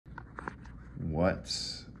What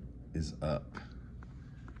is up,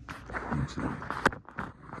 YouTube?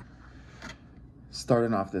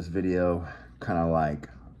 Starting off this video kind of like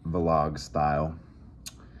vlog style.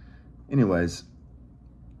 Anyways,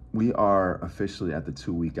 we are officially at the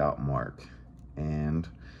 2-week out mark, and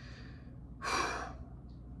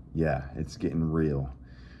yeah, it's getting real.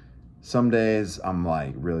 Some days I'm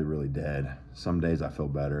like really dead. Some days I feel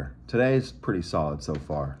better. Today's pretty solid so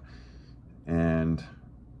far. And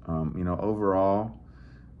you know, overall,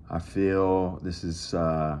 I feel this is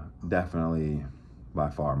definitely by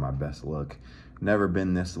far my best look. Never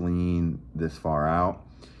been this lean this far out.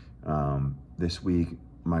 This week,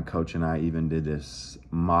 my coach and I even did this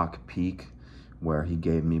mock peak where he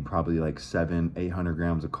gave me probably like 700-800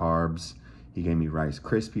 grams of carbs. He gave me Rice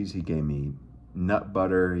Krispies. He gave me nut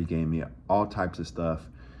butter. He gave me all types of stuff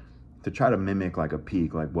to try to mimic like a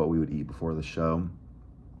peak, like what we would eat before the show.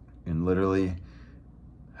 And literally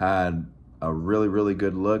had a really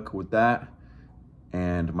good look with that,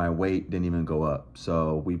 and my weight didn't even go up.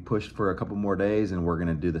 So we pushed for a couple more days, and we're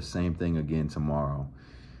gonna do the same thing again tomorrow.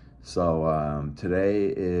 So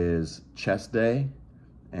today is chest day,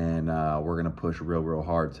 and we're gonna push real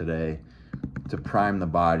hard today to prime the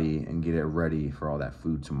body and get it ready for all that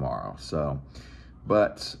food tomorrow. So,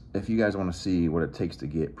 but if you guys want to see what it takes to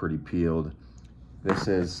get pretty peeled, this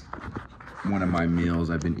is one of my meals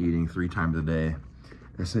I've been eating 3 times a day.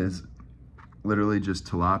 This is literally just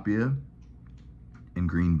tilapia and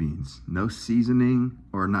green beans. No seasoning,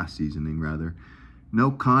 or not seasoning rather.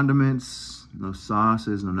 No condiments, no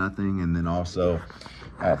sauces, no nothing. And then also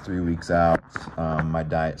at 3 weeks out, my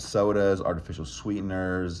diet sodas, artificial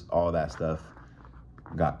sweeteners, all that stuff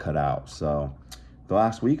got cut out. So the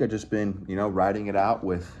last week I just been, you know, riding it out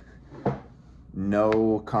with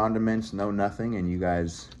no condiments, no nothing. And you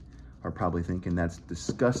guys are probably thinking that's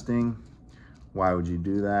disgusting. Why would you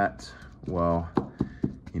do that? Well,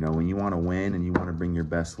 you know, when you want to win and you want to bring your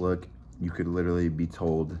best look, you could literally be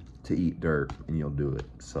told to eat dirt and you'll do it.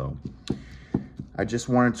 So I just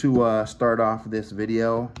wanted to start off this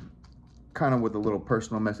video kind of with a little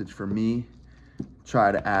personal message for me,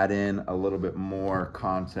 try to add in a little bit more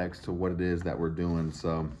context to what it is that we're doing.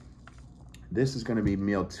 So this is going to be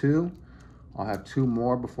meal 2. I'll have 2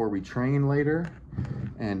 more before we train later,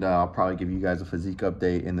 and I'll probably give you guys a physique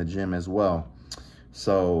update in the gym as well.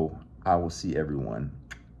 So I will see everyone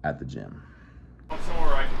at the gym. All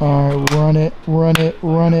right, run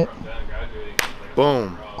it.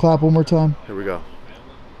 Boom. Clap one more time. Here we go.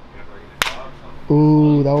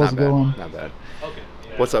 Ooh, that was a good one. Not bad.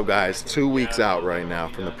 What's up, guys? 2 weeks out right now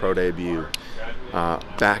from the pro debut.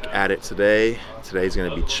 Back at it today. Today's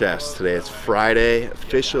gonna be chest. Today is Friday,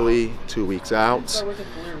 officially 2 weeks out.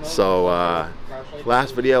 So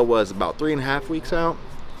last video was about 3.5 weeks out.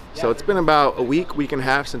 So it's been about a week and a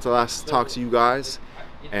half since I last talked to you guys.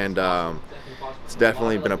 And it's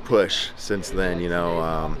definitely been a push since then, you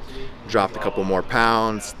know. Dropped a couple more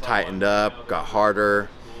pounds, tightened up, got harder.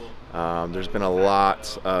 There's been a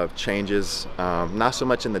lot of changes, not so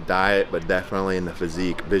much in the diet, but definitely in the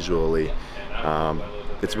physique visually.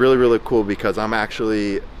 It's really cool because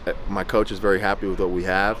my coach is very happy with what we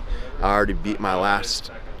have. I already beat my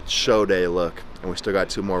last show day look, and we still got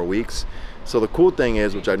 2 more weeks. So the cool thing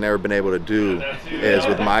is, which I've never been able to do, is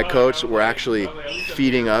with my coach, we're actually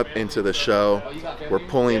feeding up into the show. We're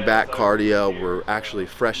pulling back cardio. We're actually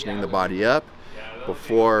freshening the body up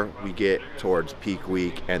before we get towards peak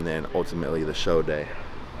week and then ultimately the show day.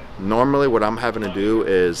 Normally what I'm having to do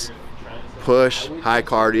is push high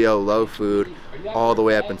cardio, low food, all the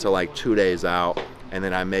way up until like 2 days out, and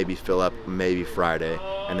then I maybe fill up maybe Friday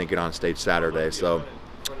and then get on stage Saturday. So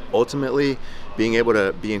ultimately being able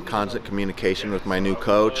to be in constant communication with my new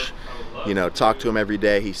coach, you know, talk to him every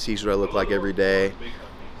day. He sees what I look like every day.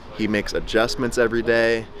 He makes adjustments every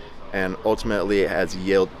day, and ultimately it has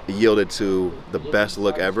yielded to the best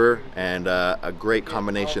look ever, and a great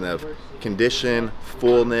combination of condition,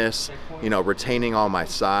 fullness, you know, retaining all my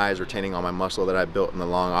size, retaining all my muscle that I built in the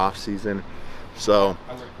long off season. So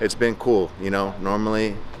it's been cool, you know.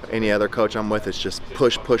 Normally any other coach I'm with, it's just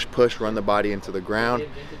push, run the body into the ground.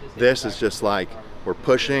 This is just like we're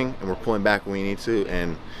pushing and we're pulling back when we need to,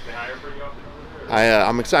 and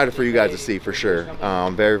I'm excited for you guys to see for sure.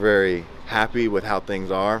 I'm very happy with how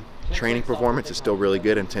things are. Training performance is still really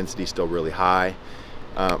good, intensity is still really high.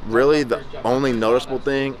 Really the only noticeable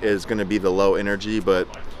thing is going to be the low energy, but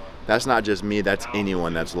that's not just me, that's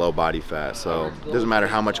anyone that's low body fat. So it doesn't matter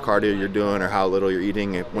how much cardio you're doing or how little you're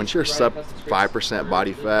eating. Once you're sub 5%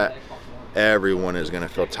 body fat, everyone is going to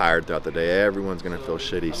feel tired throughout the day. Everyone's going to feel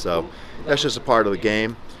shitty. So that's just a part of the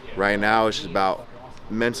game. Right now it's just about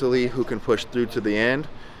mentally who can push through to the end,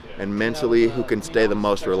 and mentally who can stay the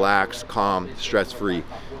most relaxed, calm, stress-free.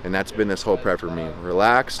 And that's been this whole prep for me.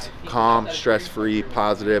 Relaxed, calm, stress-free,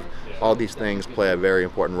 positive. All these things play a very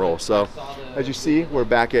important role. So as you see, we're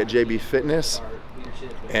back at JB Fitness,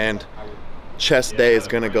 and chest day is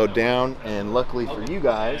gonna go down, and luckily for you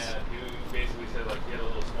guys,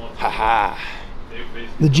 haha,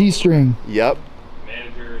 the G-string. Yep.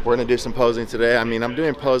 We're gonna do some posing today. I mean, I'm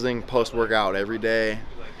doing posing post-workout every day.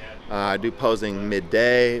 I do posing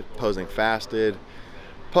midday, posing fasted.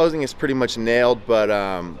 Posing is pretty much nailed,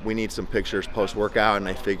 but we need some pictures post-workout, and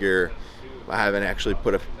I figure I haven't actually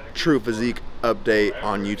put a true physique update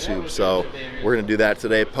on YouTube. So we're gonna do that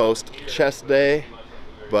today, post chest day.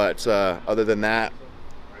 But other than that,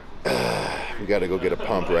 we gotta go get a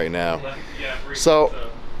pump right now. So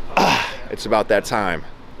it's about that time.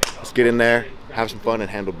 Let's get in there, have some fun, and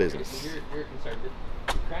handle business.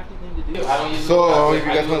 So if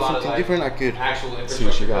you guys want something different, I could See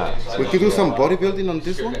what you got. we could do some bodybuilding on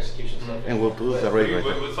this one, and we'll do the rig right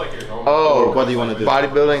there. Oh, Or what do you want to do?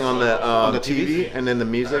 bodybuilding on the TV? and then the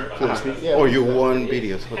music. Or you want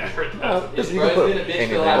videos? You can put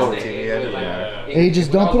anything on the TV. It doesn't matter. Hey,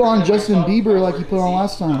 just don't put on Justin Bieber like you put on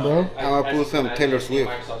last time, bro. I'm gonna put some Taylor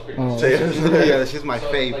Swift. Oh. Yeah, she's my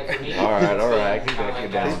fave. All right. I can get you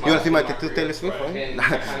down. You wanna see my tattoo, Taylor Swift? Right?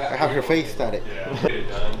 I have her face tatted.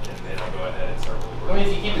 I mean,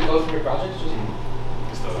 if you keep the goals from your projects, just...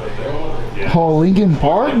 Oh, Linkin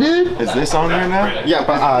Park, dude? Is this on here now? Yeah,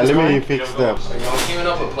 but let me fix the. Are y'all queuing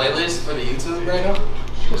up a playlist for the YouTube right now?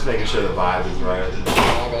 Just making sure the vibe is right.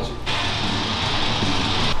 I got you.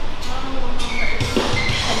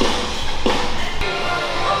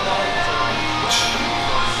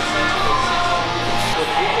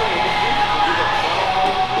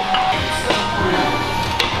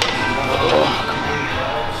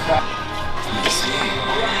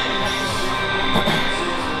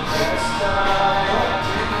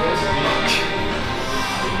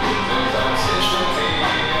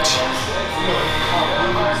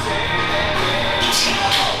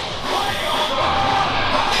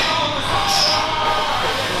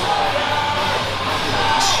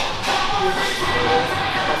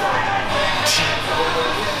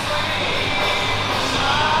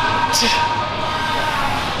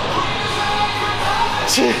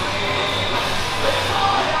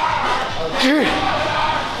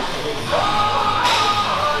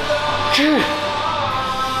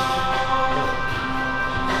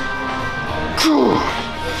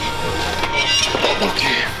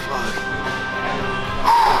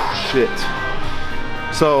 Shit.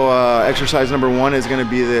 So exercise number 1 is going to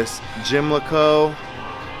be this Gymlico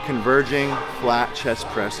converging flat chest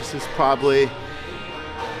press. This is probably,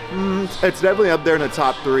 it's definitely up there in the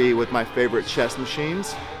top 3 with my favorite chest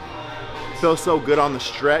machines. It feels so good on the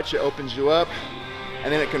stretch. It opens you up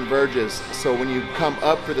and then it converges. So when you come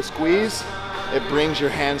up for the squeeze, it brings your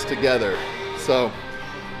hands together. So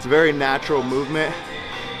it's a very natural movement.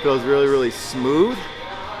 Feels really, really smooth.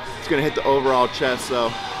 It's gonna hit the overall chest.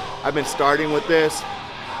 So I've been starting with this,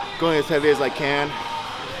 going as heavy as I can.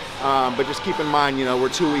 But just keep in mind, you know, we're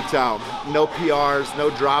 2 weeks out. No PRs,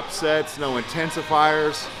 no drop sets, no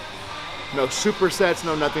intensifiers, no supersets,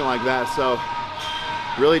 no nothing like that. So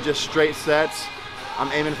really just straight sets.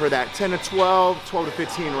 I'm aiming for that 10 to 12, 12 to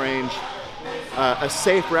 15 range. A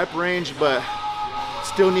safe rep range, but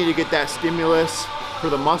still need to get that stimulus for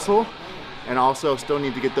the muscle, and also still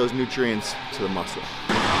need to get those nutrients to the muscle.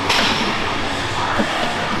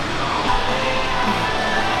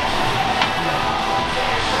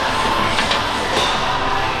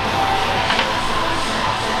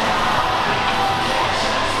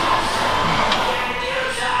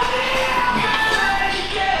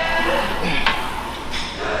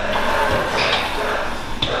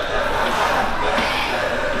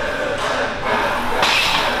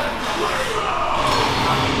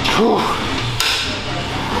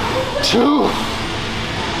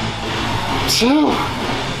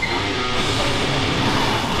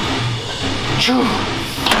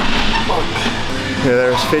 Yeah,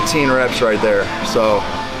 there's 15 reps right there. So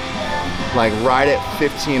like right at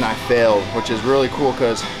 15 I failed, which is really cool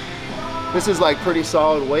because this is like pretty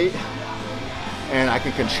solid weight and I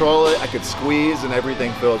can control it, I could squeeze, and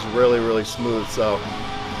everything feels really, really smooth. So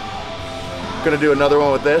I'm gonna do another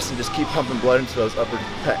one with this and just keep pumping blood into those upper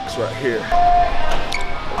pecs right here.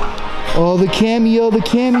 Oh, the cameo, the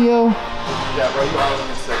cameo. Yeah, bro, you are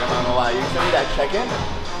looking sick, I'm not gonna lie. You sent me that check-in?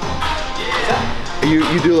 You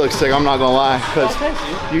do look sick, I'm not gonna lie. Because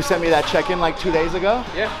you sent me that check-in like 2 days ago?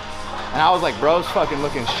 Yeah. And I was like, bro's fucking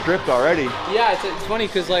looking stripped already. Yeah, it's funny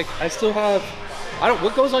because like I still have,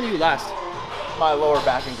 what goes on you last? my lower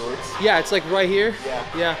back and glutes. Yeah, it's like right here.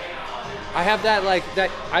 Yeah. Yeah. I have that like that.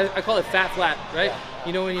 I call it fat flat, right? Yeah.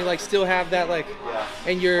 You know when you like still have that like, Yeah.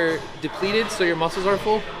 and you're depleted, so your muscles are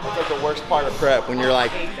full. That's like the worst part of prep when you're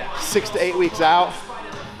like 6 to 8 weeks out.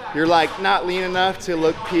 You're like not lean enough to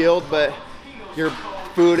look peeled, but your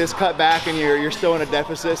food is cut back and you're still in a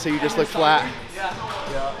deficit, so you just look flat.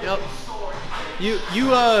 Yep. You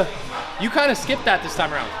kind of skipped that this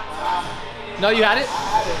time around. No, you had it?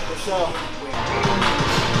 For sure.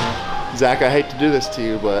 Zach, I hate to do this to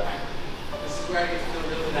you, but This is where I get to feel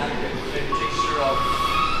really inadequate. Maybe take your shirt off.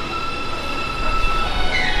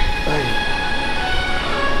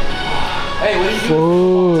 Hey, what are you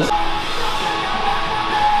doing?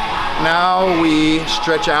 now we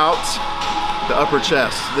stretch out the upper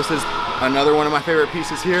chest. This is another one of my favorite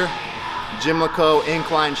pieces here. Gymlico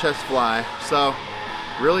incline chest fly. So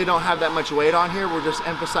really don't have that much weight on here. We're just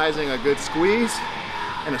emphasizing a good squeeze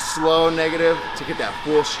and a slow negative to get that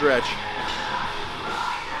full stretch.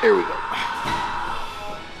 Here we go.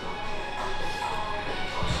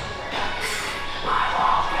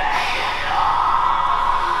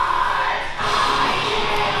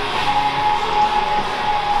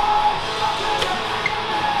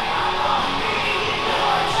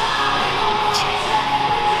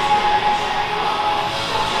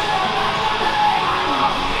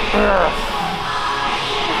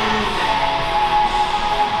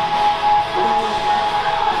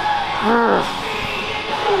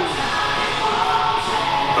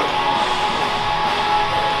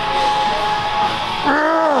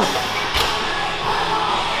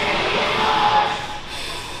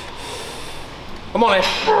 Come on, man.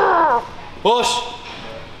 Push.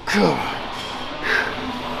 God.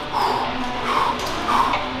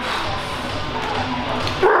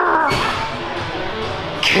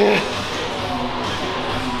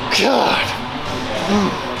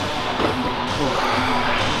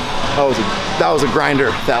 That was a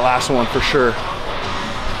grinder, that last one for sure.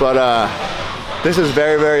 But this is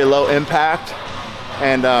very, very low impact.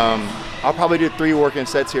 And I'll probably do 3 working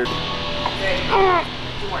sets here.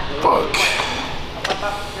 Fuck.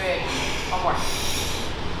 Good. One more.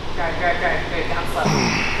 Good. Down slow.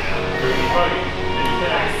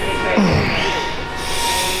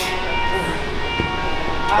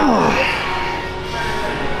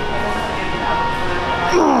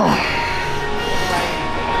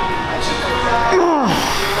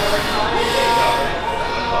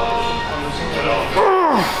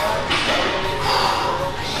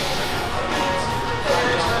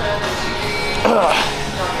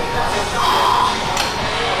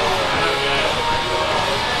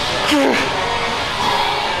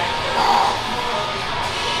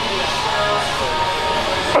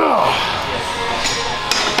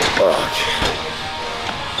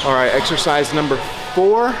 All right, exercise number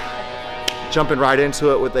 4, jumping right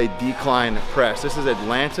into it with a decline press. This is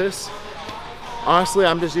Atlantis. Honestly,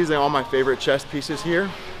 I'm just using all my favorite chest pieces here.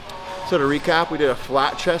 So to recap, we did a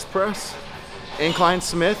flat chest press, incline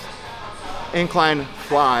Smith, incline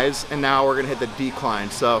flies, and now we're gonna hit the decline.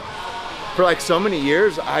 So for like so many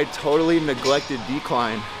years, I totally neglected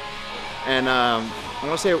decline. And I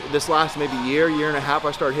wanna say this last maybe year and a half,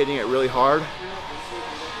 I started hitting it really hard.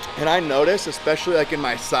 And I noticed, especially like in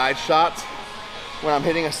my side shots, when I'm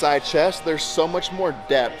hitting a side chest, there's so much more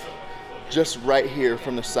depth just right here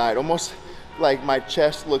from the side. Almost like my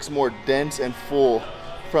chest looks more dense and full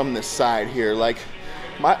from the side here. Like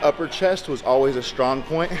my upper chest was always a strong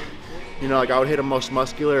point. You know, like I would hit a most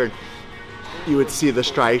muscular and you would see the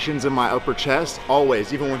striations in my upper chest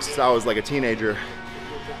always, even since I was like a teenager.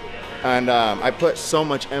 And I put so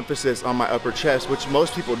much emphasis on my upper chest, which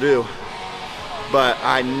most people do, but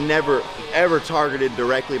I never ever targeted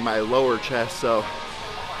directly my lower chest. So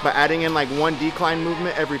by adding in like 1 decline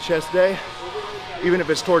movement every chest day, even if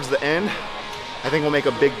it's towards the end, I think will make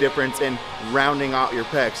a big difference in rounding out your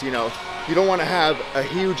pecs. You know, you don't want to have a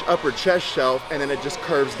huge upper chest shelf and then it just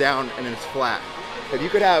curves down and then it's flat. If you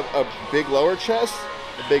could have a big lower chest,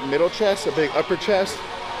 a big middle chest, a big upper chest,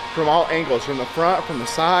 from all angles, from the front, from the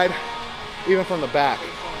side, even from the back,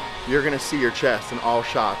 you're gonna see your chest in all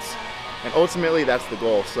shots. And ultimately, that's the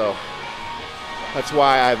goal. So that's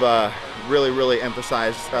why I've really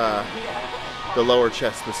emphasized the lower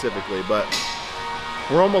chest specifically. But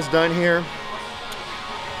we're almost done here.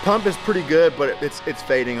 Pump is pretty good, but it's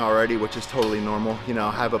fading already, which is totally normal. You know,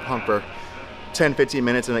 I have a pump for 10-15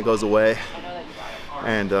 minutes and it goes away.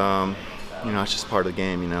 And you know, it's just part of the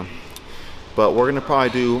game, you know. But we're gonna probably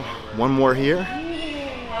do 1 more here,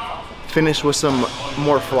 finish with some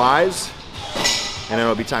more flies, and then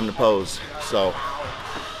it'll be time to pose. So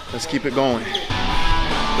let's keep it going.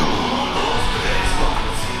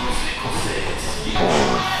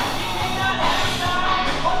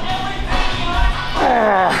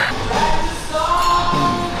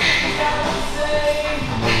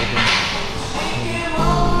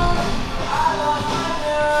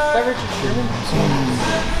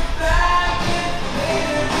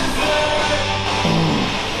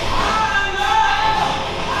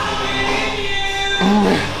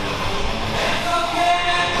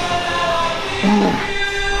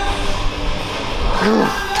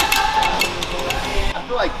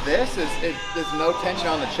 is there's no tension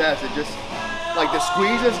on the chest. It just, like the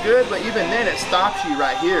squeeze is good, but even then it stops you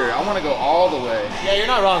right here. I want to go all the way. Yeah, you're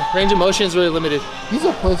not wrong. Range of motion is really limited. He's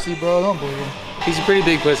a pussy, bro. Don't believe him. He's a pretty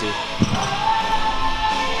big pussy.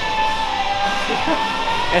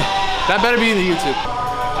 That better be in the YouTube.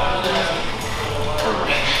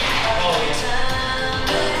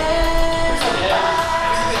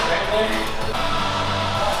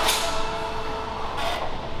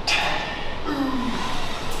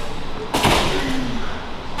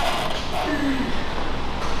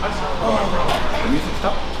 The music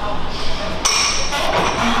stop.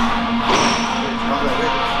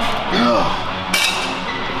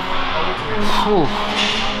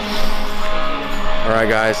 All right,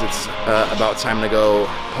 guys, it's about time to go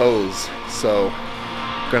pose. So,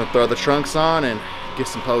 gonna throw the trunks on and get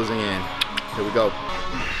some posing in. Here we go.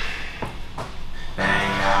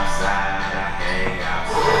 Hang outside, I hang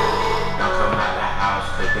outside. Don't come out the house,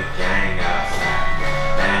 put the gang outside.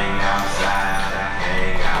 Hang outside, I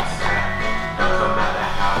hang outside. Don't come out the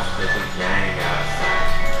house, put the gang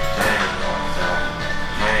outside. Hang outside,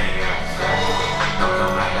 hang outside. Don't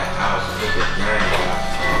come out the house, put the gang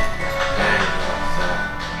outside. Hang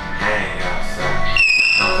outside, hang outside.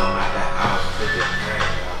 Don't come out the house, put the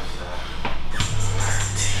gang outside.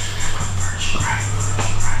 13, my first crack.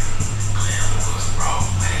 Clear was roll,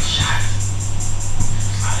 let it shot.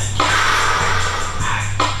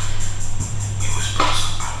 We was supposed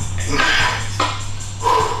to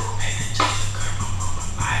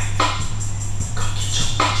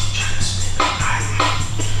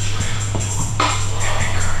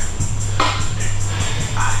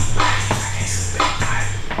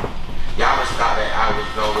y'all must thought that I was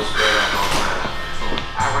going to spread up on time.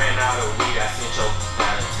 I ran out of weed, I sent your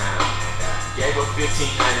out of town. Gave her 1,500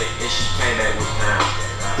 and she came back with pound.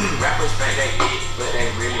 Rappers think they hit, but they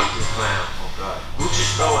really just clown. Gucci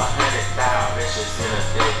stole 100,000, that's just in a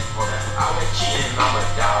day. I was cheating on my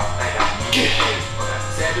dog, think I need a day.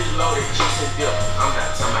 Savage loaded, chips and dip, I'm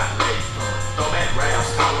not talking about late. Throwback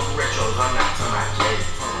rounds, call them retros, I'm not talking about jade.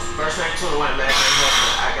 First name 21, last name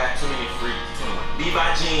Hustler, I got too many freaks. Levi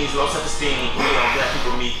jeans, low self-esteem, we don't black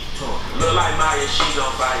people meet. Look like Maya, she's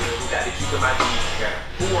on fire, who got to keep in my deep.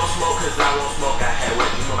 Who won't smoke, cause I won't smoke, I had what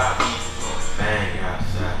dream about beef. Bang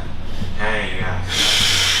outside, hang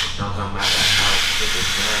outside. Don't come out the house, put the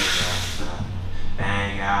gang outside.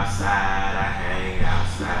 Bang outside, I hang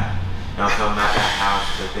outside. Don't come out the house,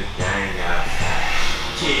 put the gang outside.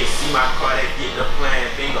 Kids see my car, they get the plan,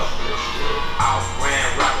 bingo.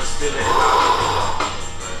 Off-brand rappers still in love.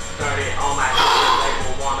 30 on my hip, the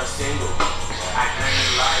label want a single. I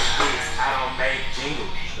claim like this, I don't make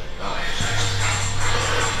jingles.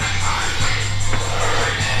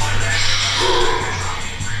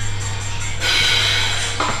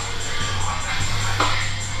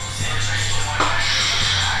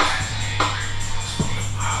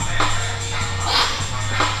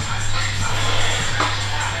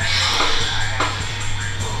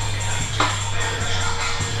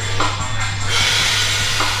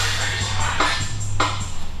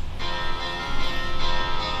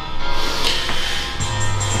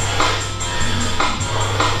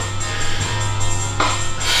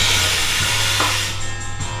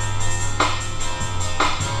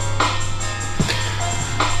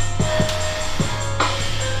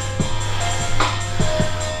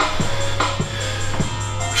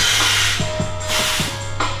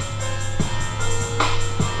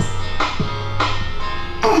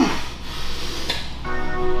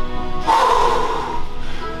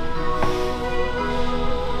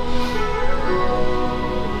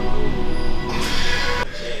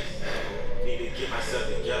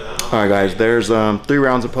 All right, guys, there's 3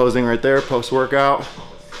 rounds of posing right there, post-workout.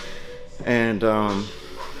 And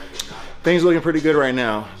things looking pretty good right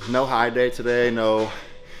now. No high day today, no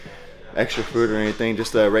extra food or anything,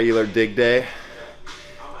 just a regular dig day.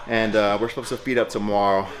 And we're supposed to feed up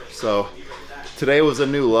tomorrow. So today was a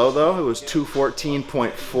new low though. It was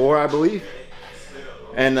 214.4, I believe.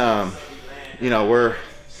 And you know, we're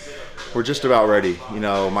just about ready. You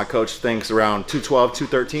know, my coach thinks around 212,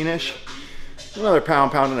 213-ish. Another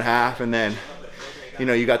pound and a half, and then, you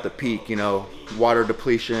know, you got the peak, you know, water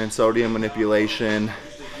depletion, sodium manipulation,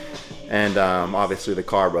 and obviously the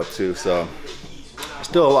carb up too. So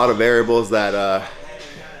still a lot of variables that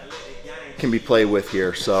can be played with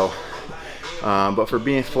here. So but for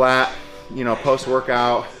being flat, you know,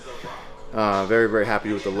 post-workout, very, very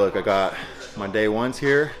happy with the look. I got my day ones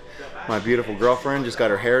here. My beautiful girlfriend just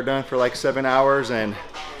got her hair done for like 7 hours, and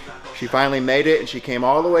she finally made it, and she came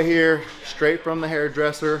all the way here straight from the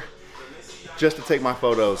hairdresser just to take my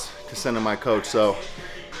photos to send to my coach. So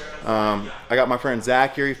I got my friend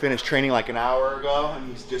Zach here. He finished training like an hour ago, and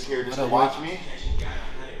he's just here just to watch me.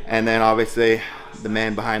 And then obviously the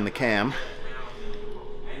man behind the cam,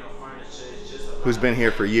 who's been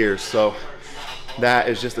here for years. So that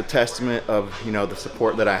is just a testament of, you know, the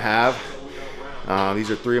support that I have.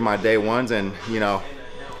 These are 3 of my day ones, and you know,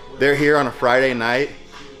 they're here on a Friday night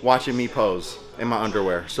watching me pose in my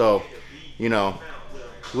underwear. So, you know,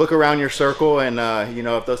 look around your circle, and you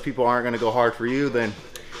know, if those people aren't going to go hard for you, then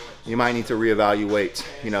you might need to reevaluate,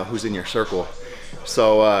 you know, who's in your circle.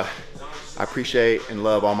 So I appreciate and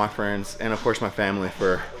love all my friends, and of course my family,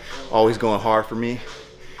 for always going hard for me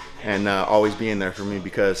and always being there for me,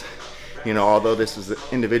 because, you know, although this is an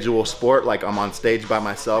individual sport, like I'm on stage by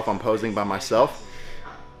myself, I'm posing by myself,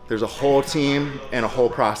 there's a whole team and a whole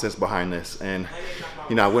process behind this, and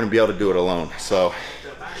you know, I wouldn't be able to do it alone. So,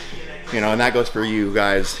 you know, and that goes for you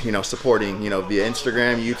guys, you know, supporting, you know, via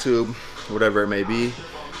Instagram, YouTube, whatever it may be.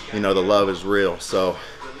 You know, the love is real. So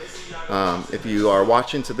if you are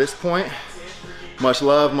watching to this point, much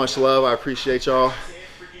love, much love. I appreciate y'all.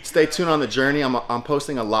 Stay tuned on the journey. I'm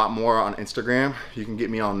posting a lot more on Instagram. You can get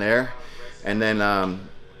me on there. And then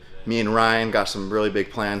me and Ryan got some really big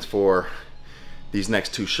plans for these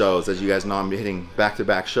next 2 shows. As you guys know, I'm hitting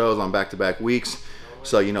back-to-back shows on back-to-back weeks.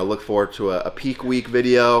 So, you know, look forward to a peak week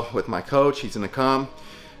video with my coach. He's gonna come.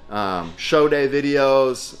 Show day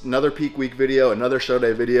videos, another peak week video, another show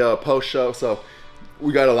day video, a post show. So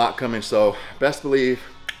we got a lot coming. So best believe,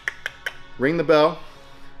 ring the bell.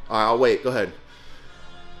 All right, I'll wait, go ahead.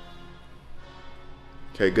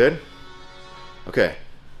 Okay, good? Okay,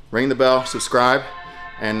 ring the bell, subscribe,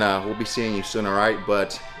 and we'll be seeing you soon, all right?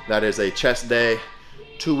 But that is a chest day,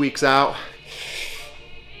 2 weeks out.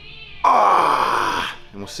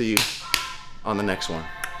 And we'll see you on the next one.